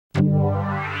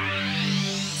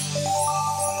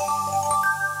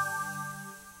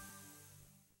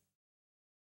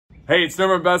Hey, it's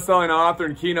number best-selling author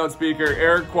and keynote speaker,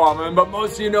 Erik Qualman, but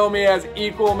most of you know me as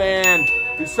Equalman.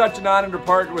 It's such an honor to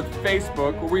partner with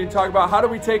Facebook, where we can talk about how do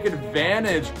we take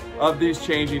advantage of these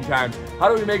changing times? How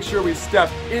do we make sure we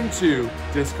step into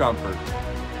discomfort?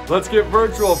 Let's get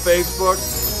virtual, Facebook.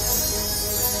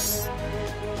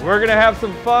 We're going to have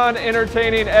some fun,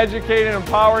 entertaining, educating,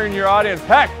 empowering your audience.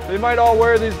 Heck, they might all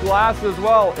wear these glasses as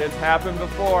well. It's happened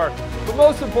before. But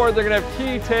most important, they're going to have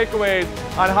key takeaways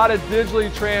on how to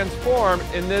digitally transform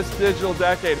in this digital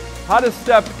decade. How to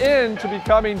step into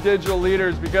becoming digital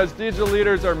leaders, because digital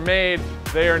leaders are made,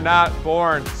 they are not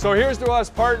born. So here's to us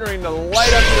partnering to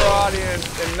light up your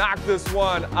audience and knock this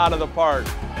one out of the park.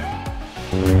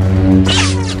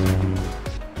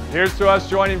 Here's to us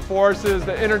joining forces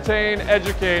to entertain,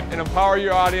 educate, and empower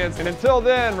your audience. And until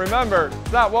then, remember,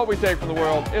 it's not what we take from the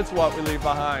world, it's what we leave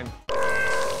behind.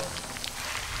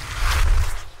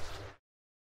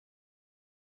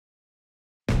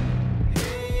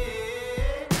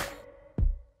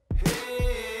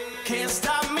 Can't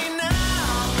stop.